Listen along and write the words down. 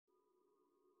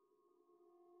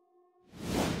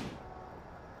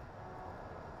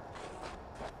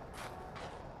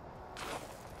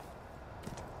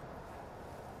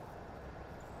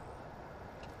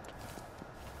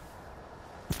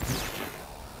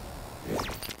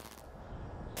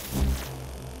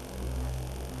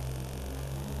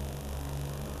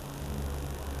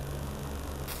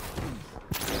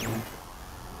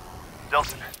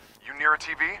Delson, you near a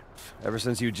TV? Ever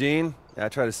since Eugene, I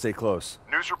try to stay close.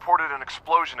 News reported an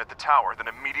explosion at the tower, then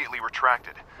immediately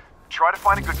retracted. Try to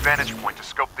find a good vantage point to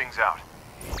scope things out.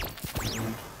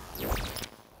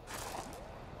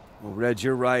 Well, Reg,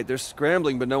 you're right. They're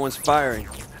scrambling, but no one's firing.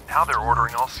 Now they're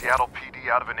ordering all Seattle PD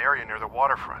out of an area near the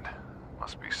waterfront.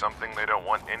 Must be something they don't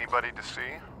want anybody to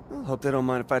see. Well, hope they don't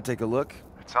mind if I take a look.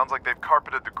 It sounds like they've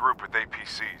carpeted the group with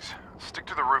APCs. Stick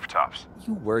to the rooftops.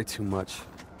 You worry too much.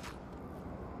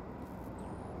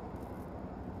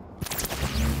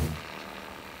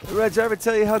 Hey, Reg, I ever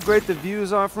tell you how great the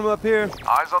views are from up here?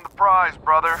 Eyes on the prize,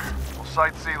 brother. We'll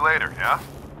sightsee later, yeah?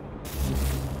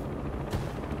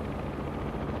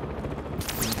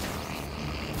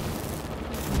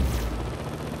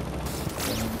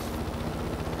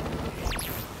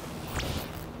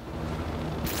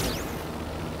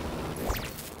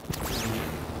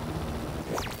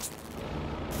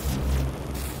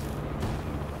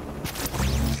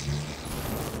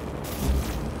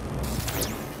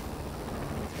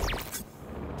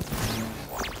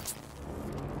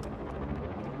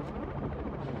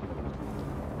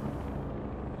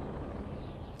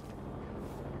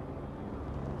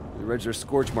 Reg, there's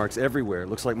scorch marks everywhere.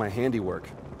 Looks like my handiwork.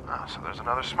 Oh, so there's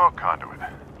another smoke conduit.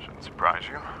 Shouldn't surprise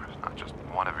you. There's not just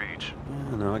one of each.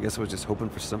 No, I guess I was just hoping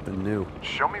for something new.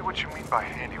 Show me what you mean by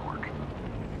handiwork.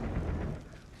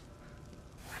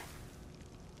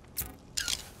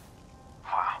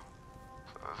 Wow.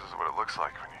 So this is what it looks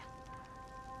like when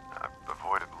you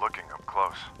avoided looking up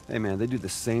close. Hey man, they do the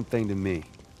same thing to me.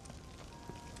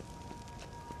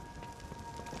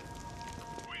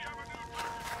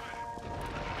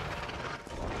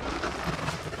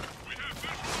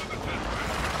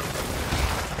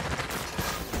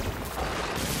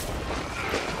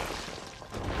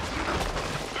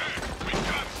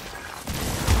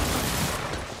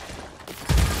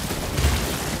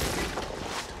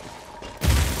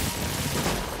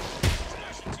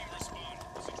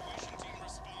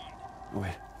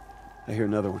 Wait, I hear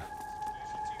another one.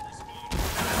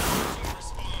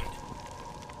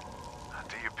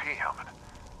 DUP helmet.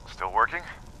 Still working?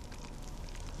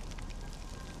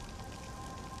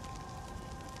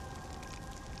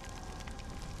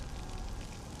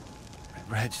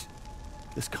 Reg,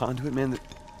 this conduit, man,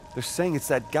 they're saying it's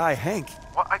that guy, Hank.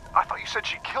 Well, I thought you said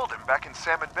she killed him back in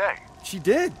Salmon Bay. She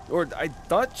did, or I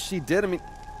thought she did. I mean,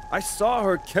 I saw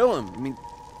her kill him. I mean,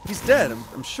 he's dead,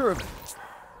 I'm sure of it.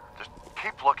 Just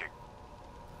keep looking.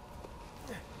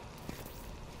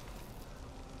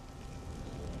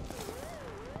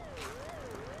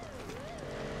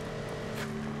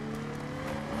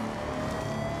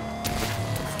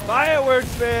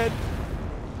 Fireworks, man!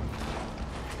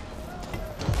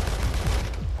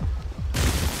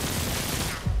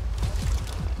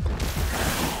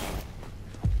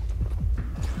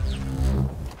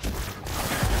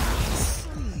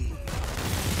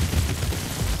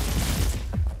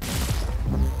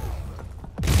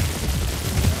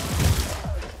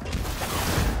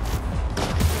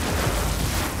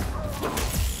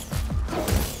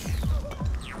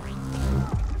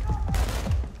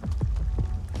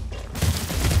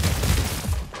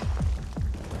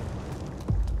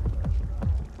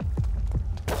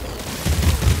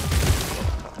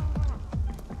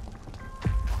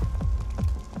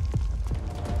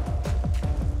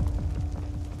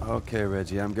 Okay,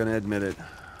 Reggie, I'm gonna admit it.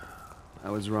 I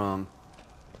was wrong.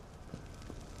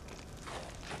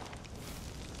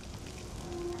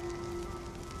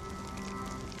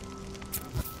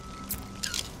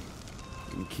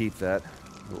 You can keep that.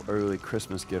 A little early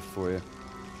Christmas gift for you.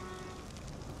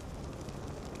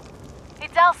 Hey,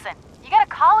 Delson, you gotta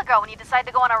call a girl when you decide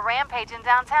to go on a rampage in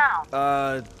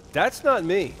downtown. That's not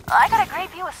me. I got a great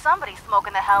view of somebody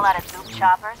smoking the hell out of zoop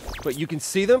choppers. But you can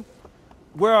see them?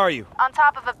 Where are you? On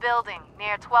top of a building,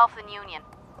 near 12th and Union.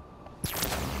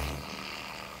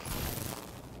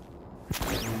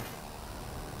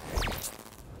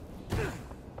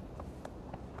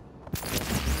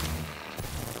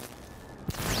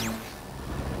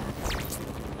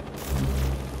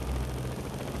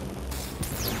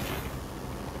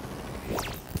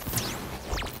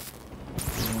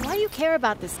 Why do you care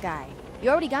about this guy? You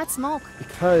already got smoke.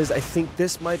 Because I think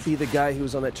this might be the guy who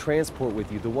was on that transport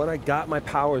with you, the one I got my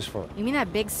powers from. You mean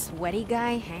that big sweaty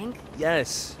guy, Hank?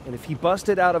 Yes, and if he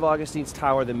busted out of Augustine's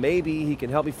tower, then maybe he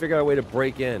can help me figure out a way to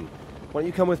break in. Why don't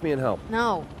you come with me and help?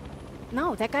 No.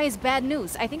 No, that guy is bad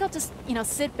news. I think I'll just,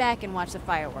 sit back and watch the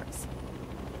fireworks.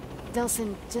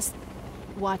 Delson, just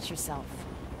watch yourself.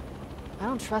 I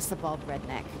don't trust the bald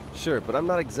redneck. Sure, but I'm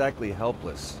not exactly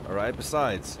helpless, all right?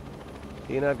 Besides,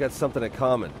 he and I've got something in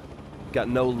common. Got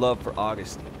no love for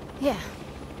Augustine. Yeah.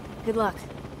 Good luck.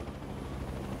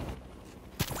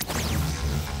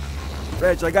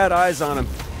 Reg, I got eyes on him.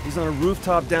 He's on a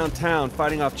rooftop downtown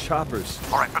fighting off choppers.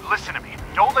 All right, but listen to me.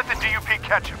 Don't let the DUP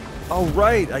catch him. Oh,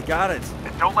 right, I got it.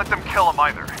 And don't let them kill him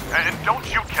either. And don't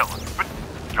you kill him. But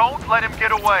don't let him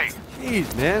get away.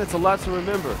 Jeez, man, it's a lot to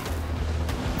remember.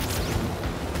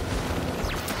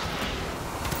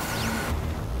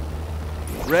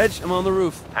 Reg, I'm on the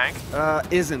roof. Hank?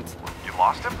 Isn't. You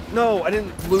lost him? No, I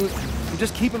didn't lose. I'm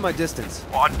just keeping my distance.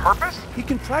 On purpose? He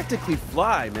can practically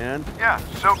fly, man. Yeah,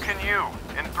 so can you.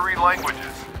 In 3 languages.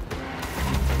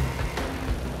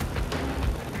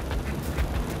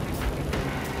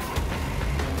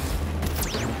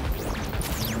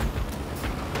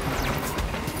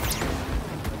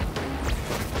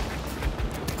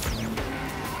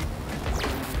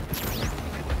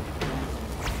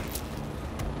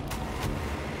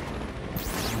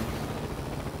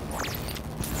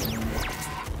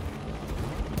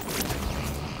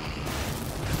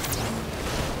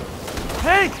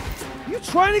 Hank! You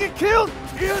trying to get killed?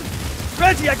 Ian?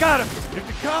 Reggie, I got him! If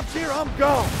the cop's here, I'm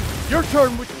gone. Your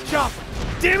turn with the chopper.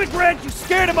 Damn it, Reg, you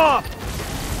scared him off!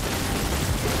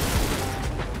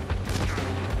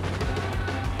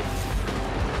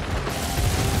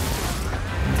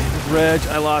 Reg,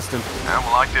 I lost him. Yeah,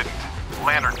 well, I didn't.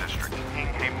 Lantern District,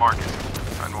 Hingham Market.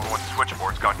 911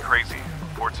 switchboard's gone crazy.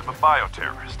 Reports of a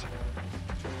bioterrorist.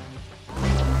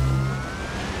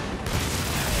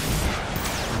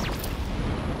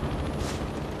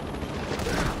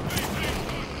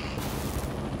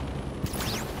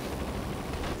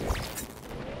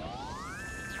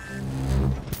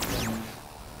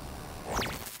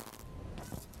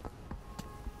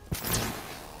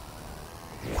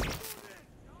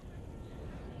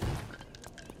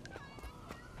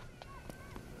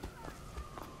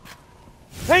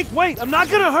 Hank, wait! I'm not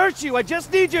gonna hurt you! I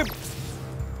just need your...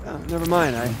 Oh, never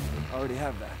mind, I already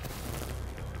have that.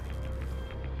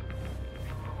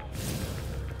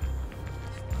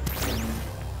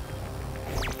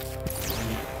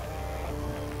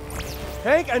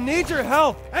 Hank, I need your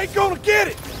help! Ain't gonna get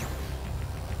it!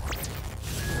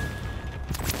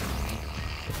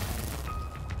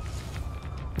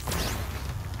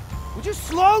 Would you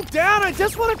slow down? I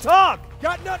just want to talk!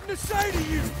 Got nothing to say to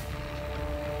you!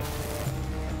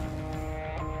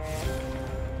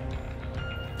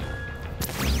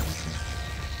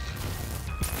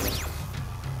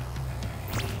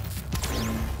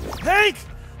 Hank!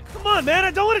 Come on, man,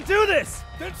 I don't want to do this!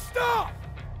 Then stop!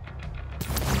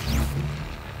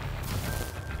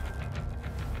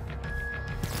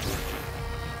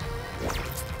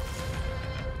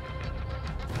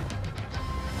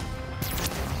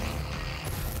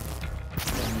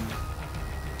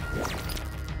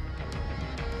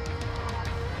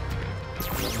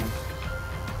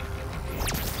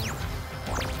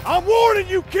 I'm warning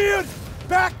you, kid!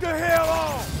 Back the hell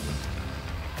off!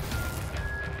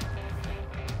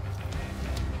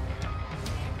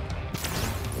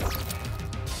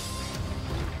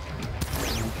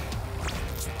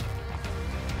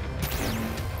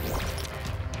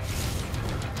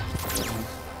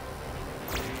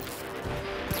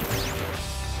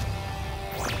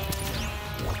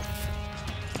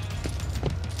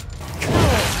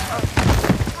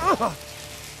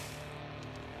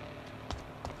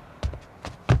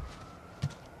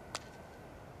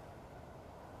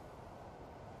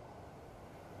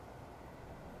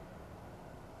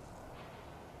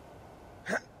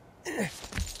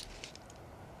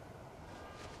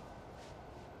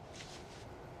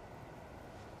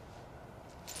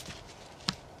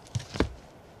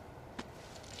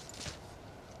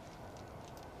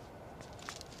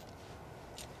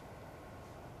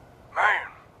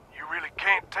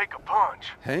 Take a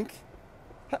punch. Hank?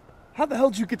 How the hell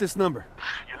did you get this number?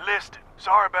 You listed.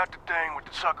 Sorry about the thing with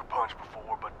the sucker punch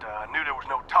before, but I knew there was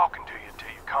no talking to you until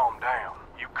you calmed down.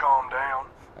 You calm down?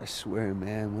 I swear,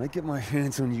 man, when I get my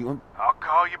hands on you, I'll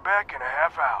call you back in a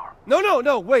half hour.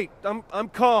 No, wait. I'm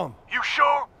calm. You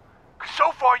sure? 'Cause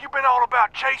so far you've been all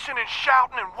about chasing and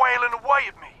shouting and wailing away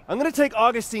at me. I'm gonna take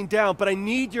Augustine down, but I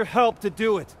need your help to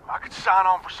do it. I could sign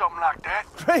on for something like that.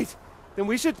 Great. Then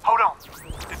we should... Hold on.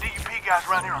 The DUP guys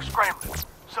around here are scrambling.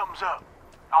 Something's up.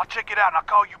 I'll check it out and I'll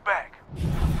call you back.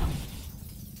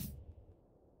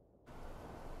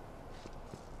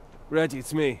 Reggie,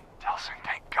 it's me. Delson,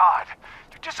 thank God.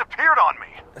 You disappeared on me.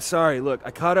 Sorry, look,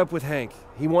 I caught up with Hank.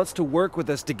 He wants to work with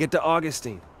us to get to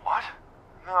Augustine. What?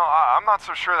 No, I'm not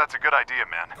so sure that's a good idea,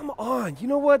 man. Come on, you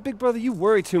know what, big brother? You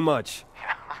worry too much.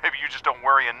 Yeah, maybe you just don't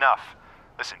worry enough.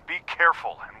 Listen, be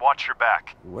careful and watch your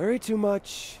back. Worry too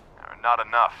much. Not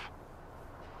enough.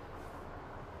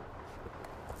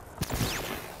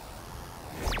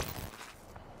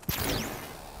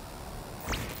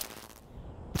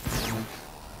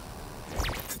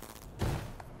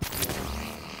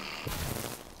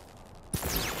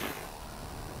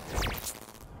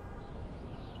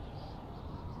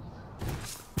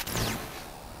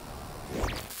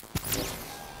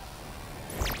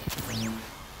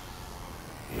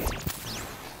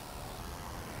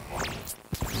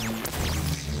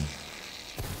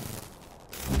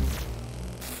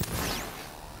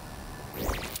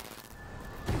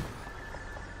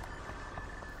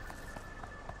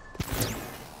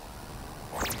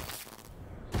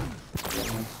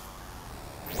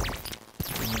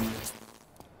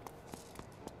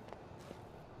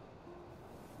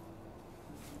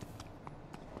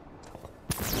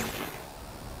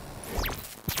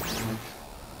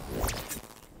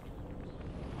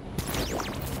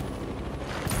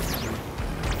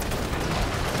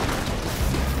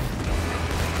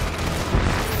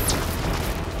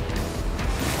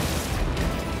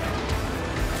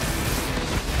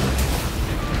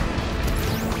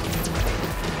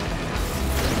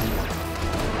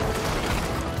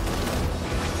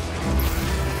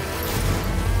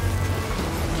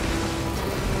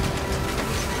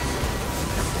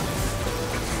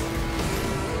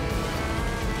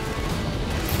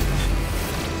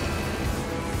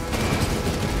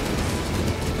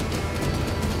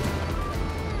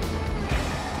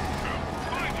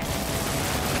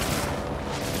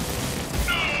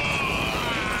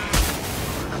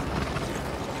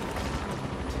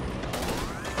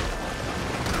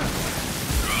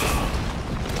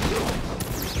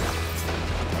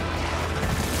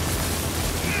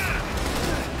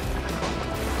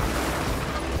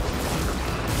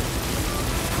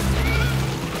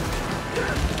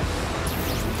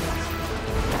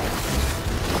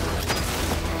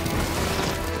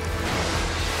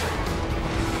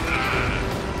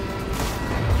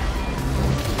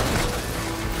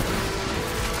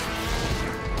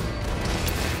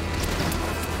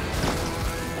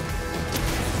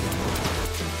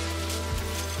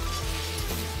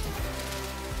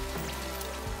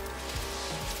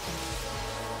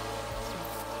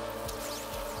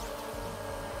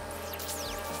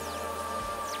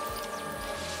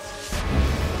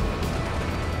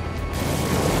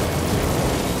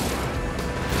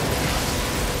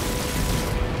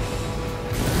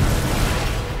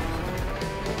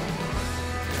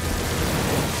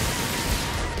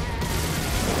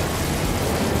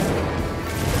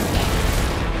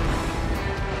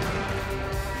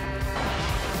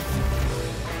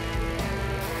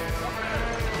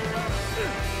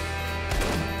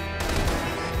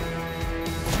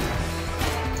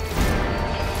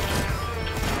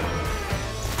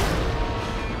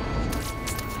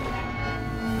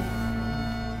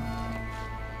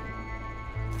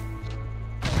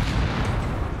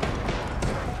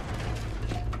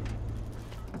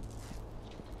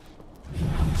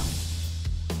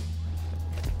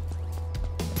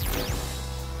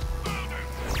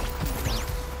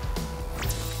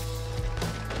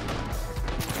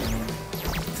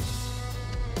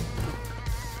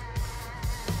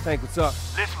 Hank, what's up?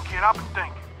 Listen, kid, I've been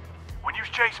thinking. When you was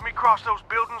chasing me across those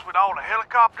buildings with all the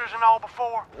helicopters and all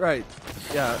before... Right.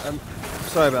 Yeah, I'm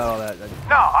sorry about all that.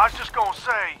 No, I was just gonna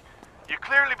say, you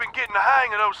clearly been getting the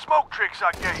hang of those smoke tricks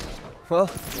I gave you. Well,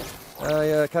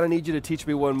 I kind of need you to teach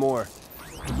me one more.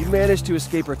 You managed to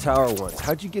escape her tower once.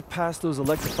 How'd you get past those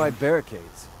electrified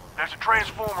barricades? There's a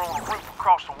transformer on the roof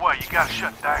across the way you gotta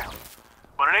shut down.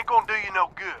 But it ain't gonna do you no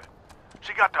good.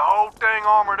 She got the whole thing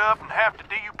armored up and half the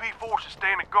DUP forces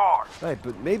standing guard. Right,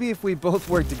 but maybe if we both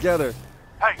work together...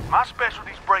 Hey, my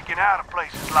specialty's breaking out of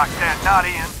places like that, not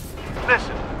in.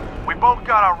 Listen, we both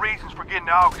got our reasons for getting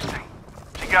to Augustine.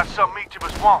 She got something each of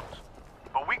us wants.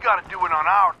 But we gotta do it on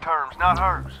our terms, not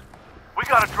hers. We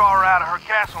gotta draw her out of her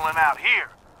castle and out here,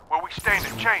 where we stand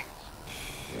a chance.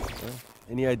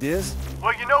 Any ideas?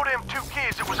 Well, you know them two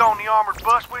kids that was on the armored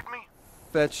bus with me?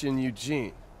 Fetch and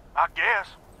Eugene. I guess.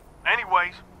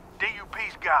 Anyways,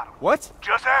 DUP's got them. What?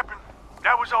 Just happened.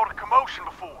 That was all the commotion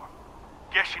before.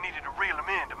 Guess you needed to reel them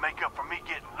in to make up for me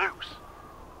getting loose.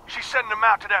 She's sending them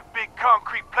out to that big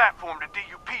concrete platform the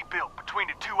DUP built between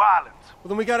the two islands. Well,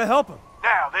 then we gotta help him.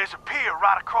 Now, there's a pier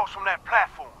right across from that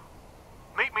platform.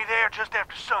 Meet me there just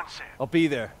after sunset. I'll be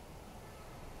there.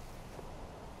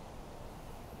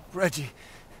 Reggie,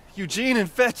 Eugene and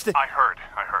Fetch, I heard.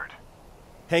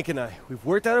 Hank and we've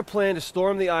worked out a plan to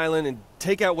storm the island and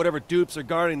take out whatever dupes are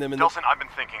guarding them and... Delson, I've been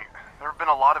thinking, there have been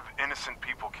a lot of innocent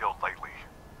people killed lately.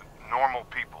 Normal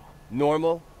people.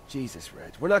 Normal? Jesus,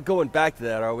 Reg. We're not going back to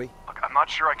that, are we? Look, I'm not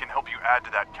sure I can help you add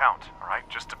to that count, all right?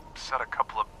 Just to set a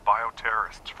couple of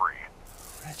bioterrorists free.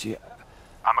 Reggie,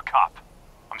 I'm a cop.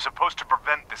 I'm supposed to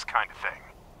prevent this kind of thing.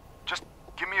 Just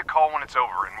give me a call when it's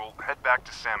over and we'll head back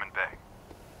to Salmon Bay.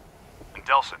 And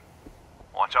Delson,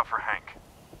 watch out for Hank.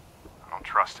 I don't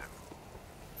trust him.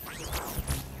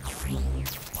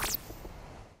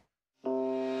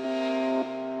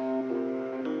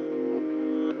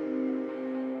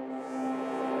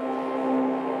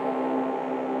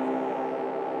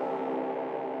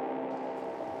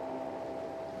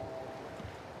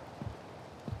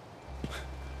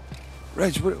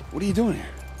 Reg, what are you doing here?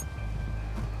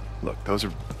 Look, those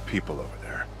are people over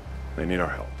there. They need our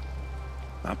help.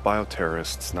 Not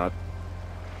bioterrorists, not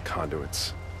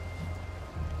conduits.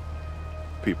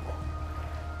 People.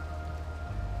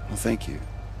 Well, thank you.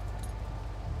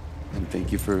 And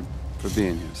thank you for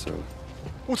being here, so...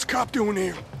 What's the cop doing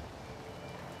here?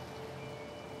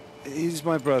 He's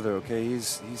my brother, okay?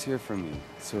 He's here for me.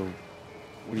 So,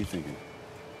 what are you thinking?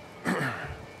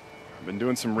 I've been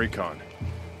doing some recon.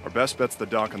 Our best bet's the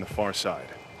dock on the far side.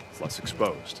 It's less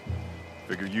exposed.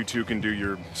 Figure you two can do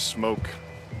your smoke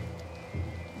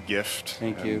gift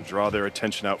Thank and you. Draw their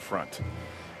attention out front.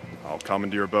 I'll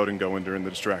commandeer a boat and go in during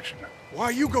the distraction. Why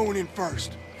are you going in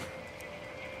first?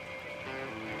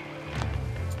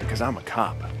 Because I'm a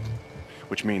cop.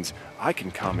 Which means I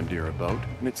can commandeer a boat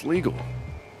and it's legal.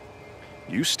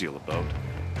 You steal a boat,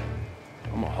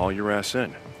 I'm gonna haul your ass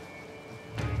in.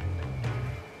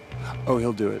 Oh,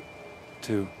 he'll do it,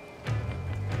 too.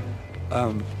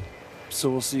 So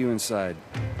we'll see you inside,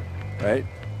 right?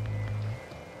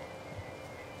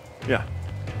 Yeah.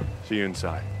 See you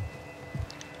inside.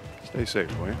 Stay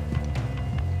safe, will you?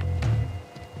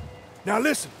 Now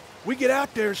listen, we get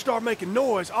out there and start making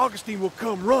noise, Augustine will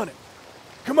come running.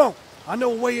 Come on, I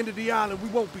know a way into the island we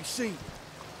won't be seen.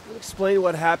 Can you explain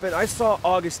what happened? I saw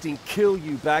Augustine kill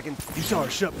you back in... You saw her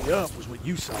shut me up was what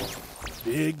you saw.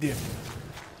 Big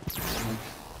difference.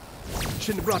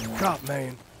 Shouldn't have brought the cop,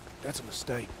 man. That's a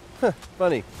mistake. Huh,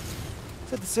 funny.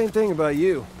 Said the same thing about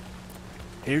you.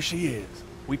 Here she is.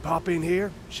 We pop in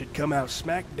here, should come out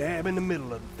smack dab in the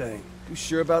middle of the thing. You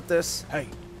sure about this? Hey,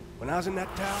 when I was in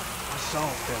that tower, I saw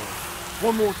things.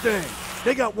 One more thing.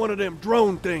 They got one of them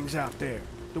drone things out there.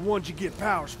 The ones you get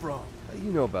powers from. How do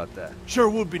you know about that? Sure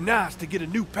would be nice to get a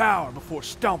new power before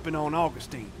stomping on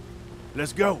Augustine.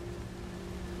 Let's go.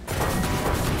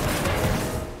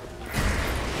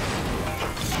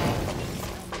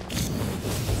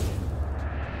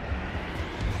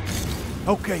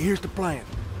 Okay, here's the plan.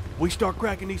 We start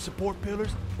cracking these support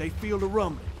pillars, they feel the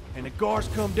rumbling, and the guards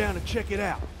come down to check it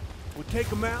out. We'll take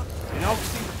them out, and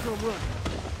Augustine will come running.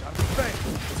 Gotta be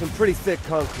fast. Some pretty thick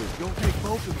concrete. It's gonna take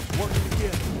both of us working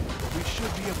together, but we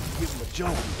should be able to give them a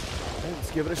jolt. Okay,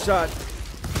 let's give it a shot.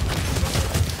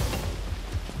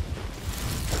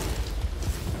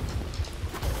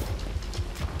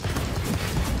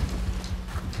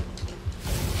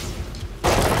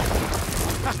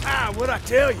 Ha! What'd I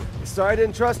tell you? Sorry I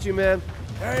didn't trust you, man.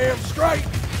 Damn straight!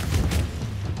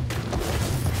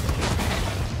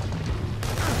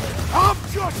 I'm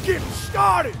just getting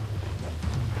started!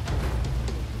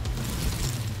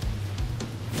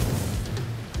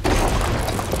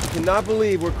 cannot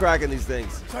believe we're cracking these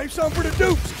things. Save some for the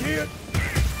dupes, kid.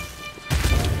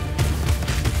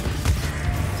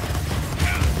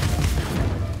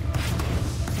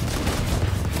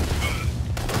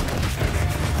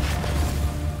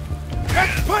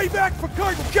 That's payback for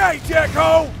Colonel K,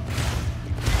 Jacko!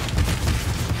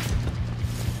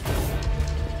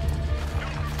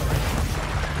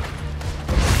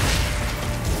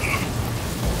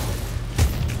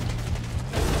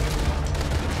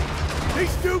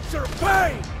 These dupes are a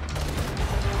pain!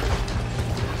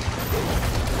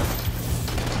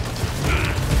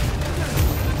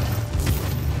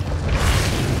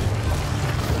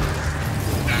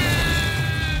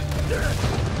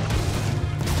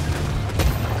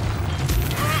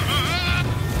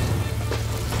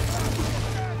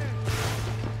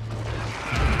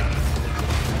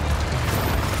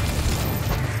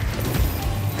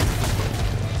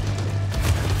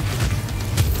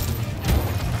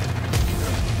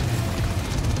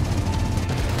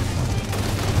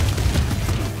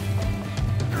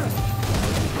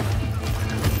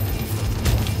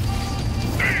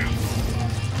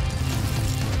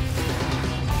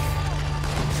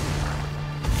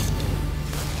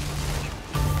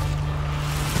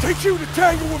 Teach you to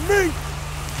tangle with me!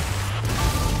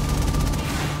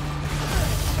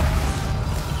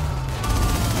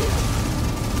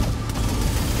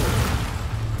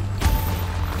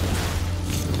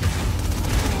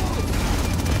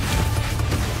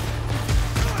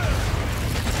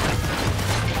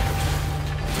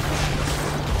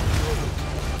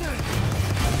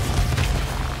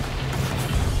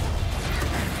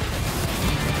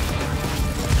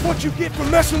 What you get for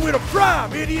messing with a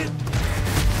prime, idiot!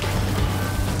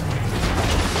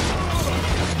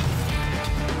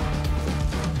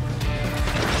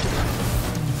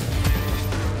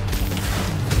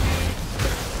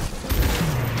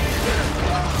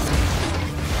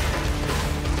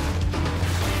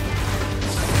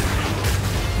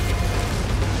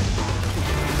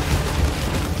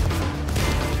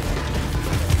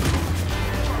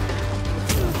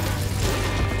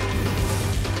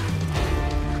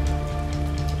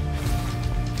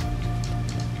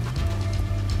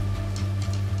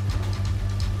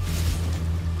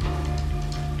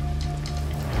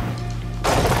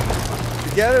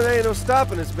 Together, there ain't no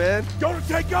stopping us, man. Gonna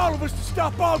take all of us to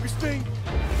stop Augustine!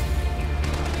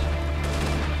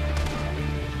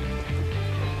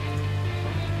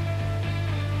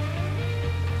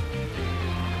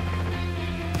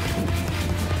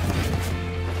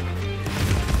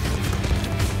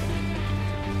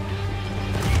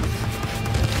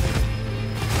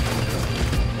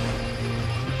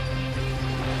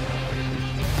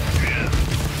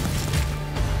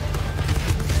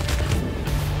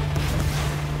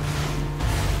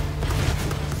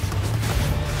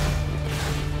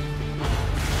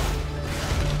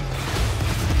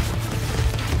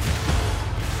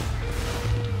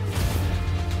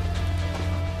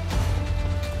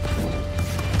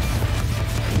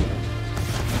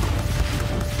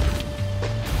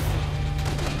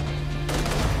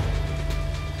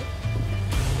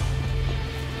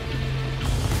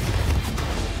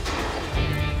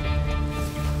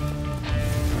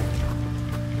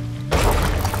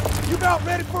 About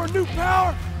ready for a new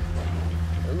power?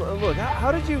 Look,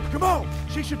 how did you... Come on,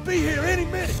 she should be here any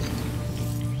minute.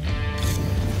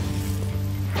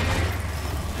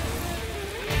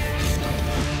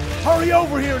 Hurry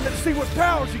over here and let's see what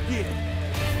powers you get.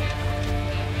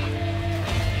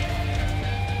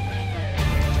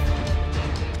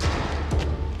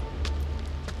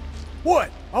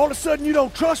 What? All of a sudden you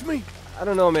don't trust me? I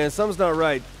don't know, man. Something's not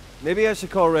right. Maybe I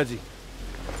should call Reggie.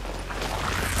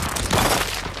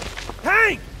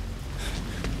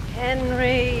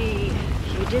 Henry,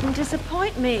 you didn't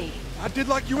disappoint me. I did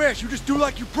like you asked. You just do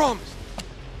like you promised.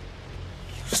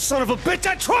 You son of a bitch,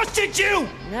 I trusted you!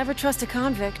 Never trust a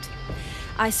convict.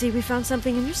 I see we found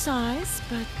something in your size,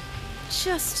 but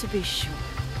just to be sure.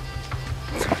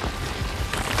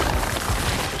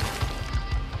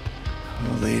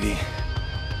 Oh, lady.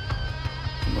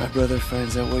 When my brother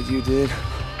finds out what you did,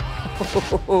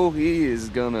 oh, he is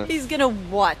gonna... He's gonna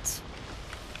what?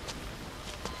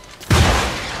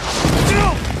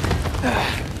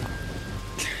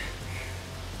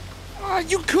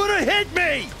 You could have hit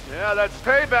me! Yeah, that's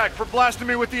payback for blasting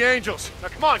me with the angels. Now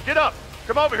come on, get up.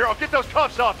 Come over here, I'll get those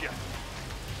cuffs off you.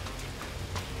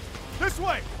 This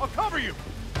way, I'll cover you.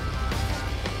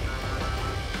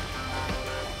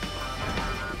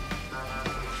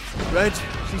 Reg,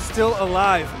 she's still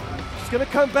alive. She's gonna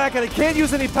come back and I can't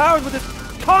use any powers with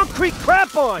this concrete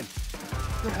crap on!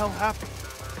 What the hell happened?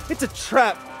 It's a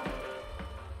trap.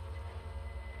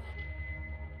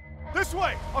 This This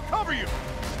way! I'll cover you!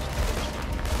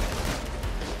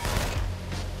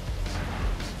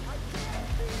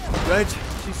 Reg,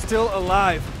 she's still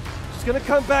alive. She's gonna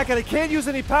come back and I can't use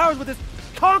any powers with this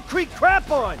concrete crap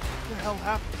on! What the hell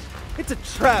happened? It's a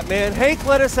trap, man. Hank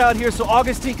let us out here so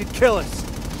Augustine could kill us.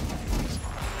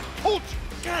 Told you!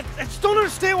 God, I just don't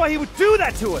understand why he would do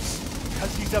that to us.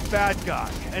 Because he's a bad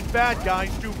guy, and bad guys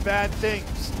do bad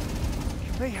things.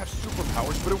 You may have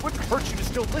superpowers, but it wouldn't hurt you to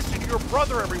still listen to your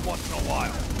brother every once in a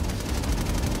while.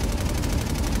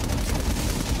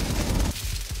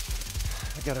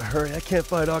 I gotta hurry. I can't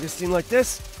fight Augustine like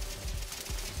this.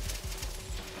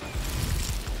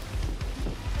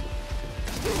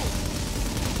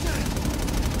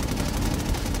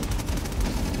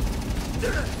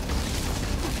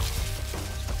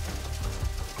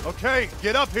 Okay,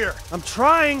 get up here. I'm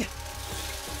trying.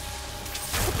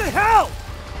 What the hell?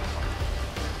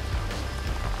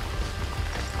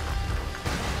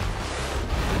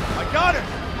 I got it.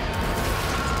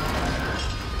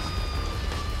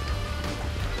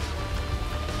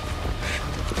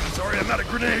 Sorry, I'm out of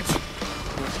grenades.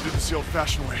 Let's do this the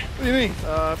old-fashioned way. What do you mean?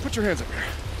 Put your hands up here.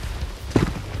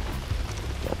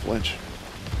 Don't flinch.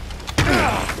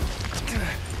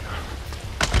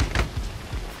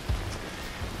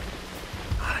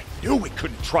 I knew we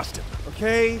couldn't trust him.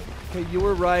 Okay, you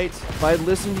were right. If I'd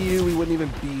listened to you, we wouldn't even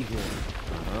be here.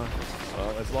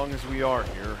 Well, as long as we are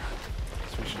here, I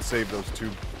guess we should save those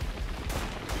two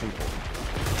people.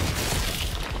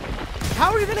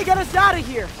 How are you gonna get us out of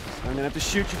here? I'm gonna have to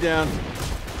shoot you down.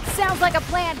 Sounds like a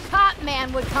plan Cop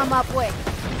Man would come up with.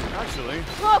 Actually...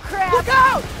 Oh, crap! Look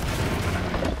out!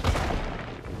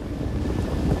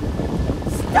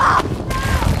 Stop!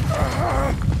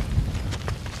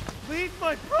 Leave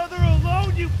my brother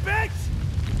alone, you bitch!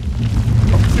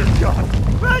 Oh, dear God!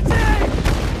 Reggie!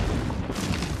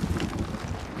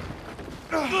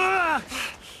 Come on!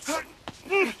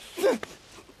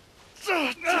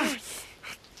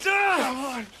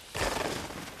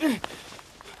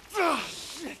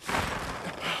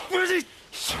 Where's he?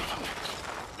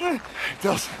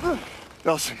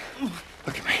 Delsin,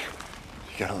 look at me.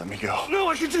 You gotta let me go. No,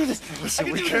 I can do this!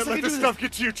 Listen, we can't let this stuff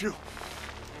get to you two.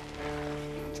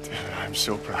 I'm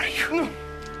so proud of you.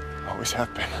 Always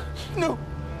have been. No!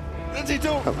 Reggie,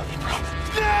 don't! I love you, bro.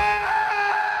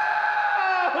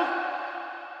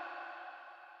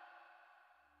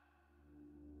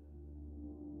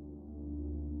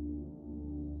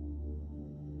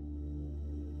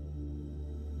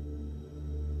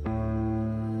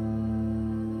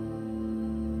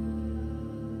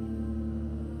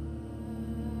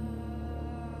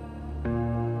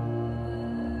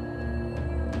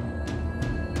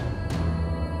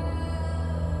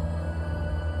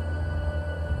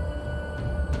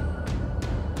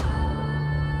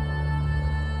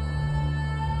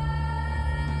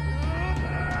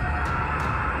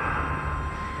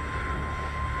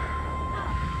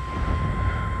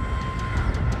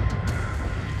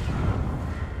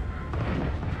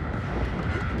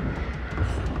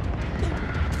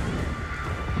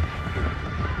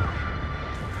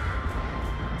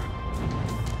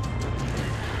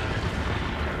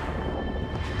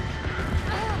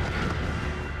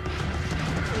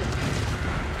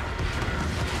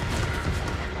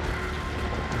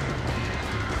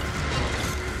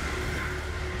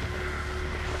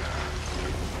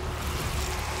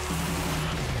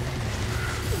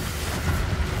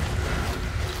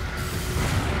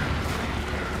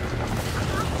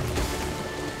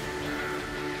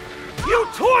 You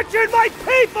tortured my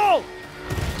people!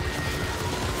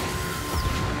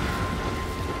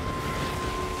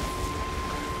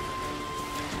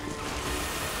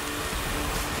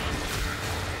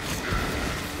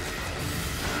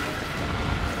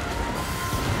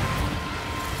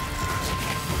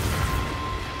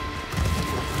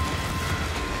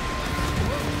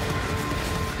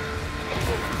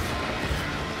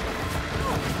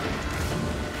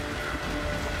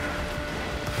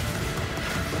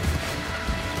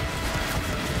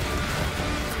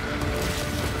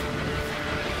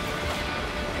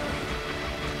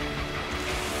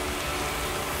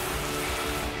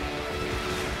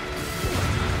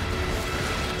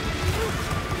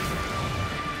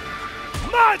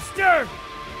 Monster!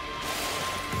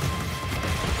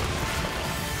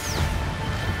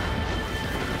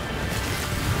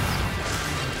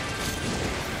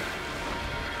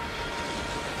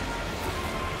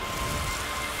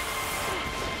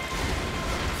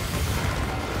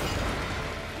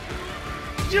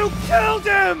 You killed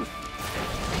him!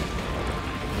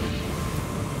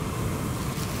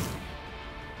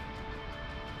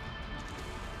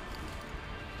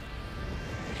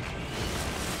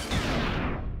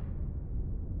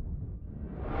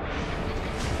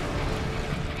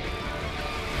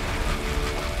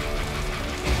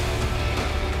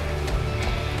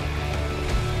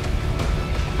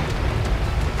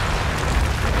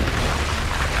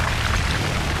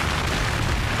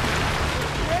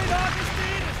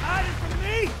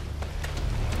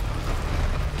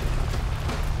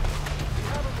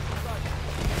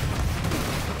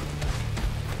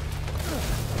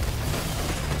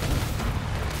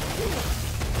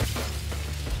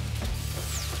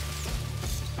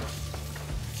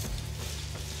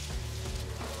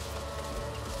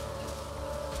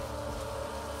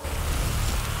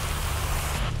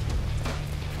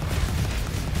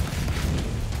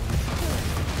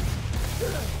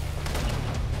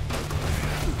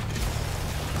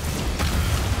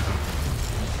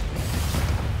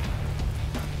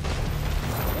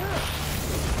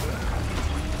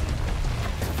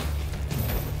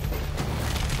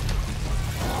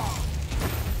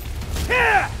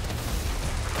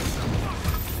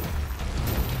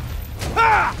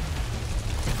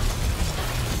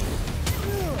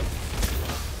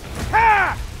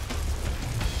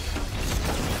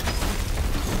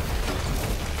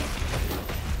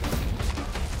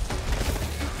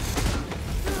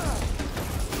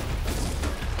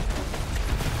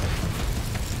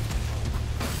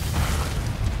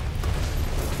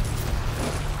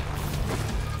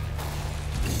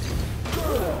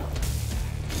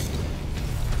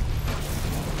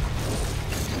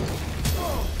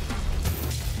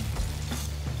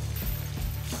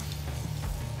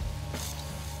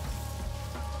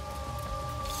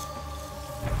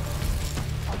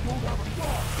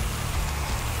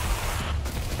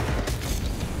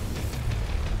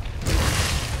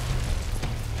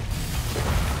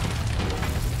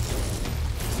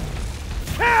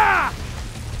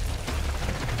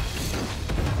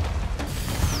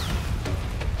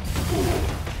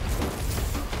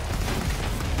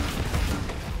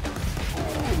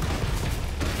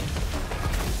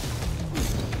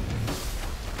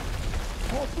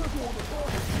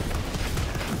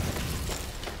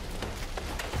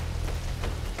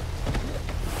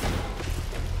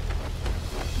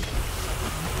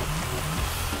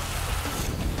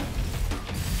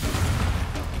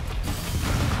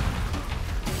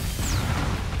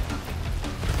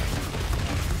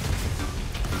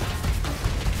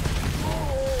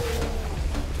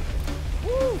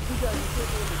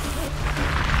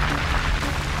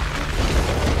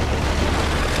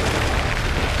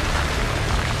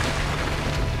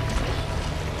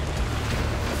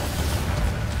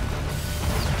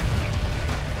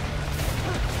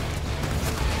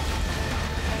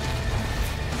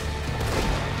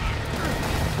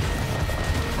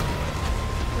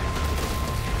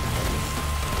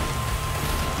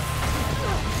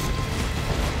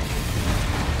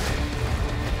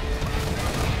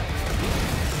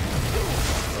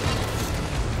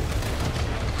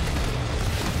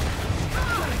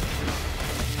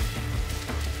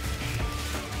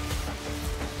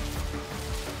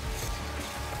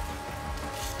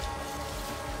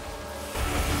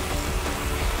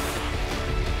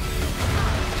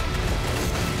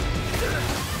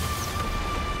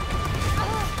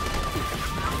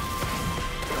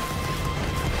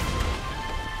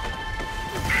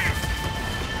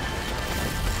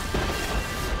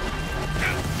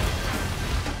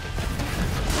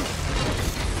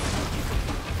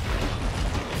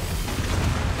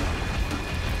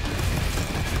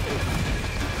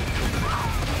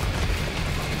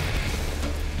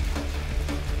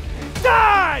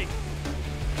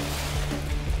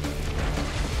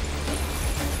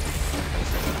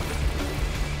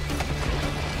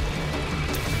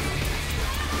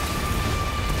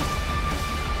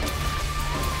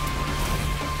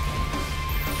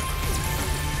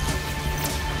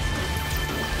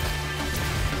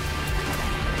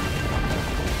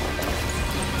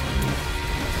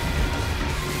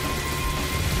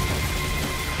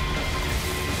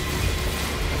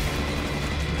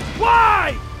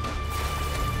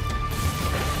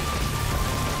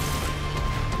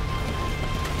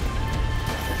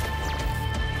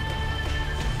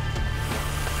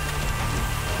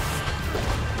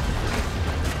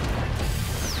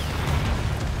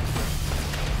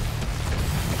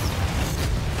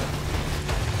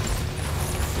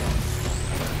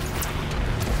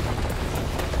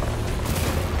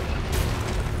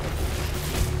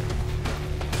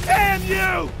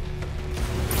 you!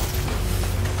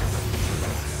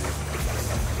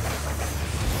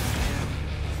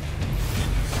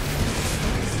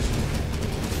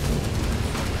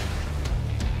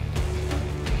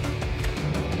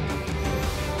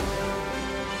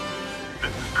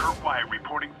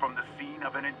 Reporting from the scene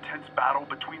of an intense battle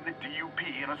between the DUP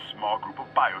and a small group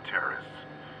of bioterrorists.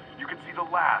 You can see the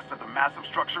last of the massive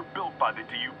structure built by the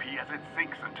DUP as it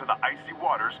sinks into the icy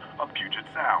waters of Puget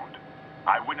Sound.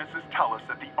 Eyewitnesses tell us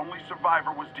that the only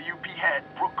survivor was DUP head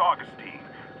Brooke Augustine,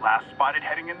 last spotted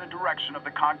heading in the direction of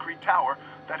the concrete tower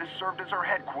that has served as her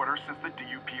headquarters since the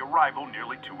DUP arrival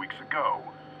nearly 2 weeks ago.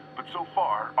 But so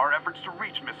far, our efforts to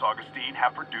reach Miss Augustine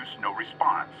have produced no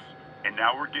response. And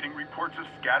now we're getting reports of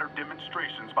scattered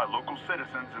demonstrations by local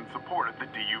citizens in support of the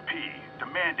DUP,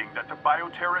 demanding that the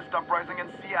bioterrorist uprising in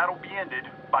Seattle be ended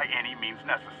by any means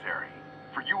necessary.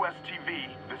 For US TV,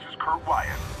 this is Kurt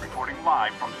Wyatt, reporting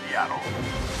live from Seattle.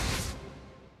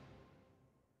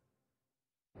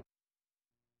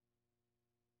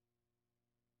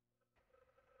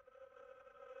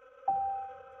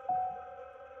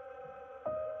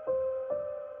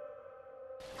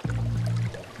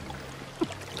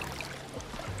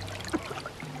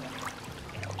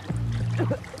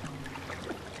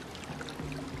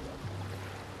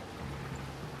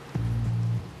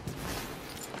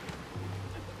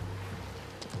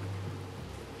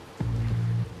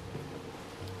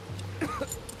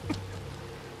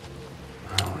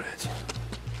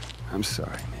 I'm sorry,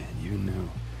 man. You knew.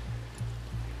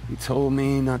 You told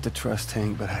me not to trust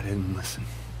Hank, but I didn't listen.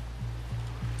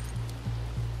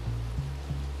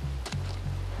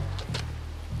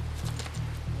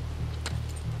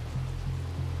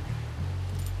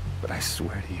 But I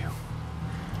swear to you,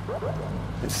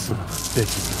 this son of a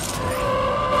bitch is gonna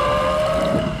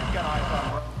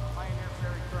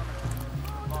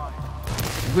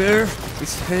take. Where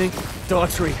is Hank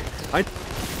Daughtry?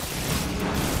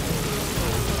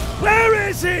 Where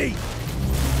is he?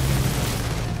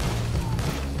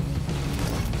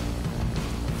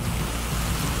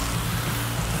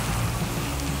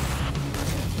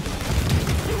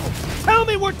 Tell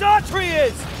me where Daughtry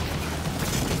is!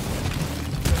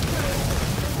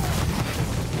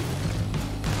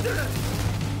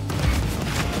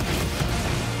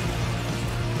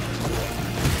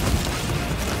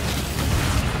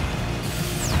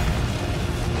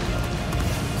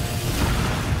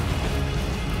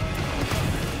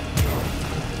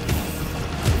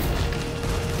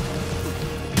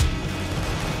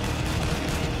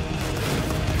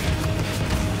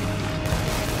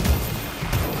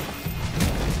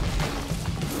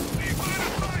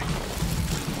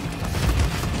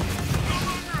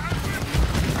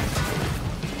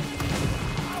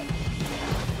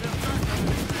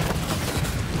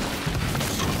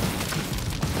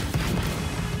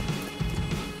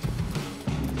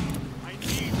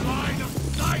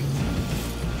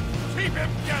 Keep him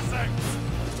guessing!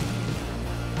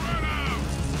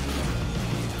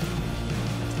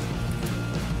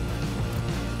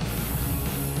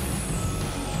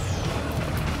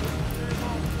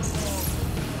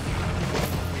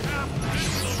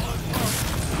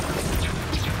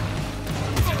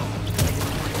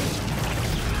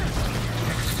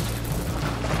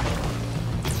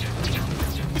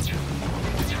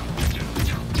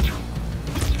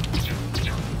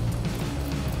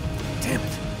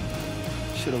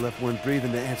 Should have left one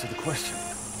breathing to answer the question.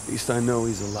 At least I know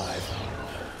he's alive.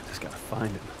 Just gotta find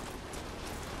him.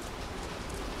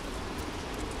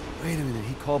 Wait a minute,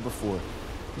 he called before.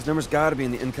 His number's gotta be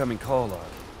in the incoming call log.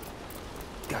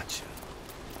 Gotcha.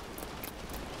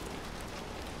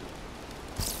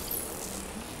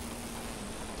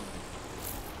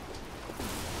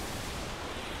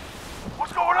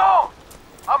 What's going on?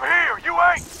 I'm here, you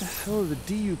ain't! What the hell are the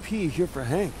DUP here for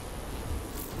Hank?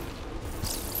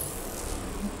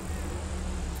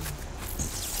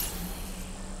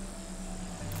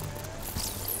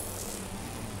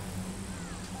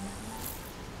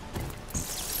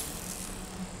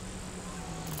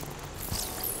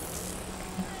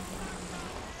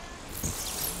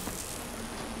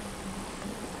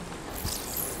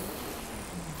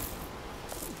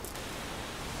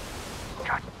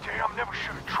 God damn, never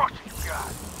should have trusted you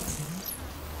guys.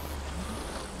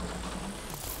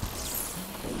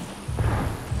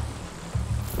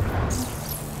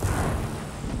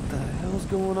 What the hell's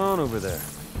going on over there?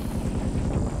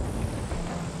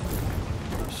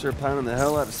 Sure pounding the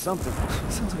hell out of something.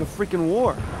 Sounds like a freaking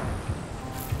war.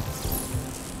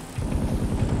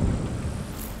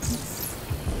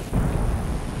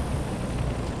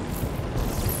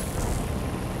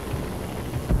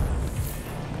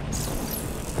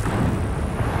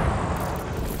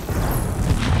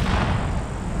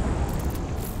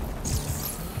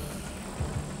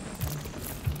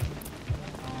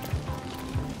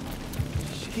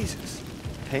 Jesus.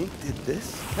 Hank did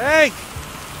this? Hank!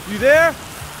 You there?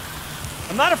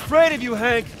 I'm not afraid of you,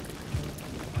 Hank.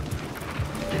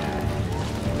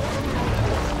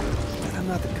 But I'm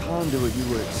not the conduit you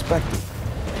were expecting.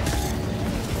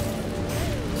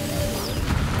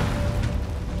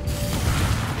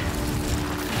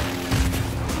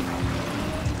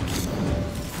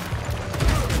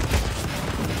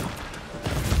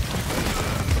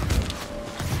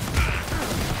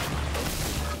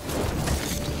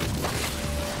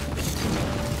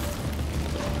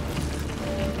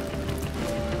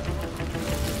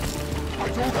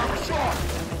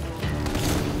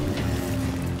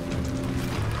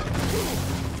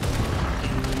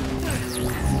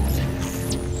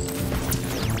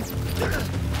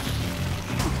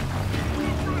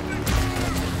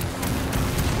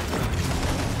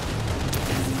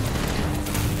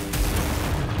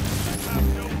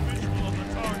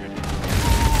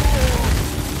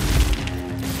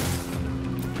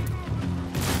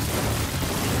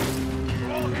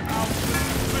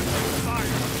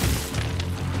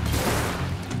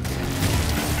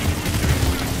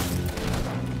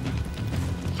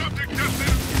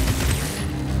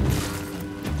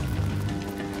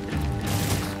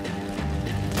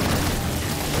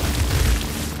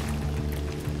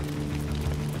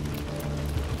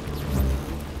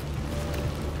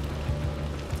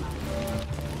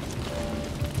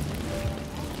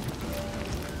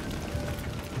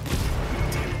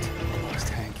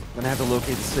 Gonna have to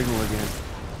locate the signal again.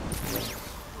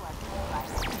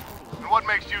 And what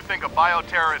makes you think a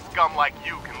bioterrorist scum like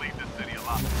you can leave this city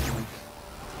alive?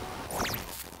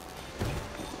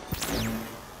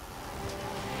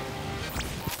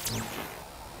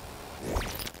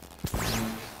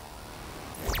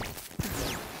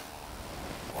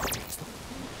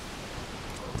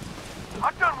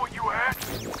 I've done what you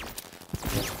asked.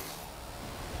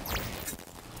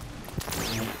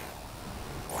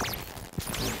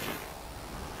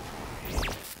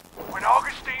 When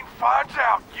Augustine finds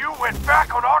out you went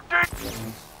back on our dick...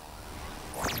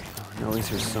 I know he's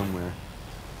here somewhere.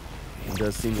 It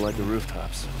does seem to like the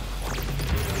rooftops.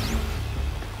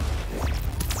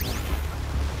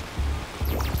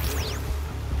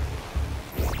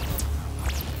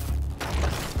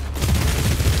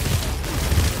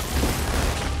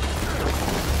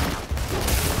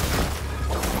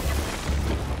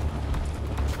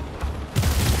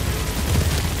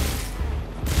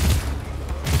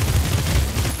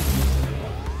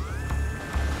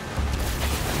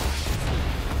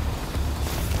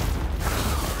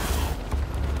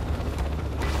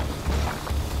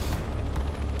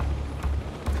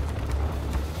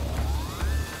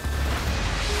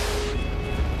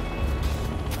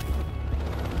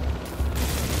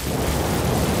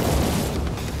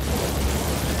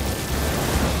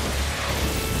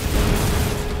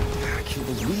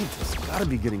 gotta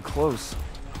be getting close.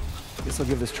 Guess I'll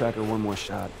give this tracker one more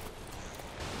shot.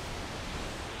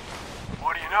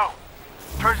 What do you know?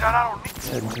 Turns out I don't need... It's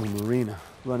heading to a marina,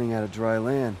 running out of dry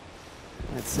land.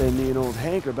 I'd say me and old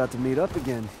Hank are about to meet up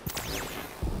again.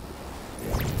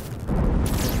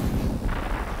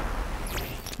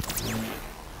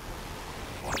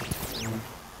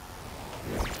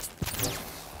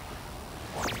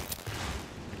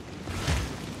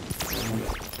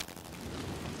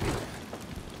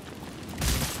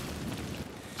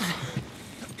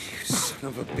 Son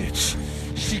of a bitch.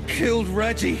 She killed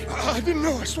Reggie. I didn't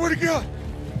know, I swear to God.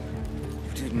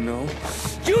 You didn't know?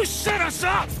 You set us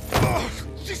up!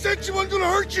 She said she wasn't gonna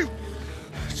hurt you.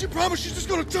 She promised she's just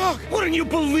gonna talk. What, and you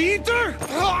believed her?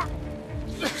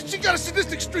 She got a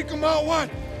sadistic streak a mile wide,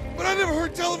 but I never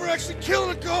heard tell of her actually killing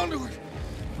a conduit.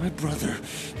 My brother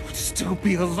would still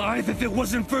be alive if it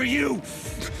wasn't for you.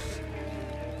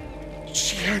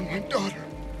 She had my daughter.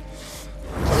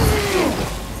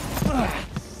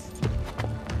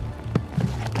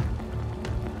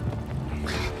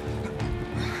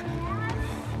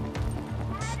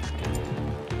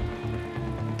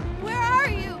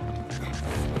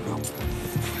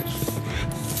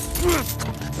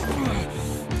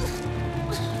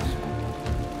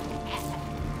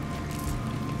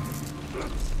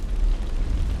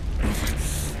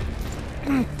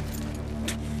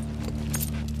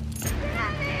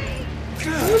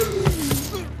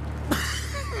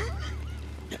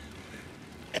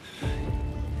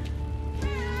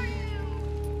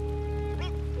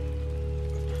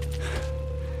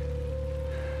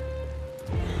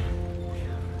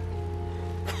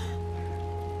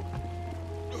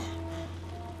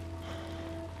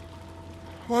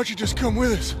 Why don't you just come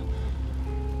with us?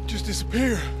 Just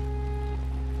disappear.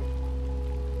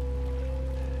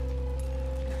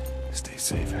 Stay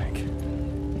safe, Hank.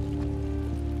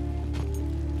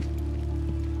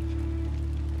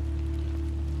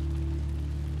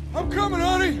 I'm coming,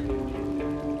 honey!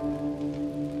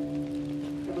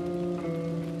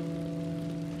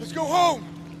 Let's go home!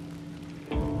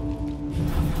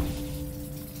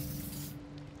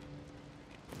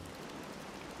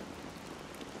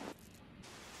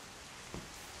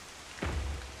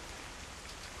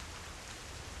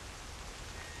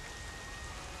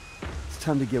 It's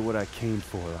time to get what I came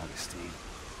for, Augustine.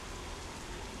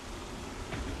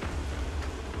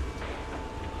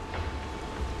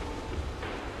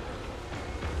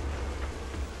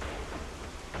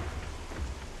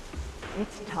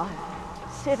 It's time.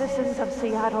 Citizens of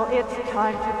Seattle, it's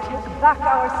time to take back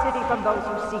our city from those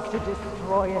who seek to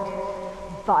destroy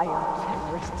it. Vile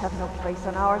terrorists have no place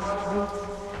on our streets.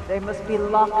 They must be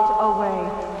locked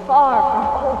away, far from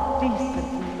all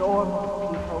decent, normal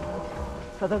people,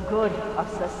 for the good of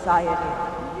society.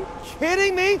 Are you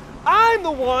kidding me? I'm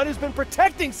the one who's been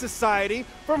protecting society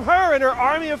from her and her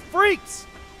army of freaks!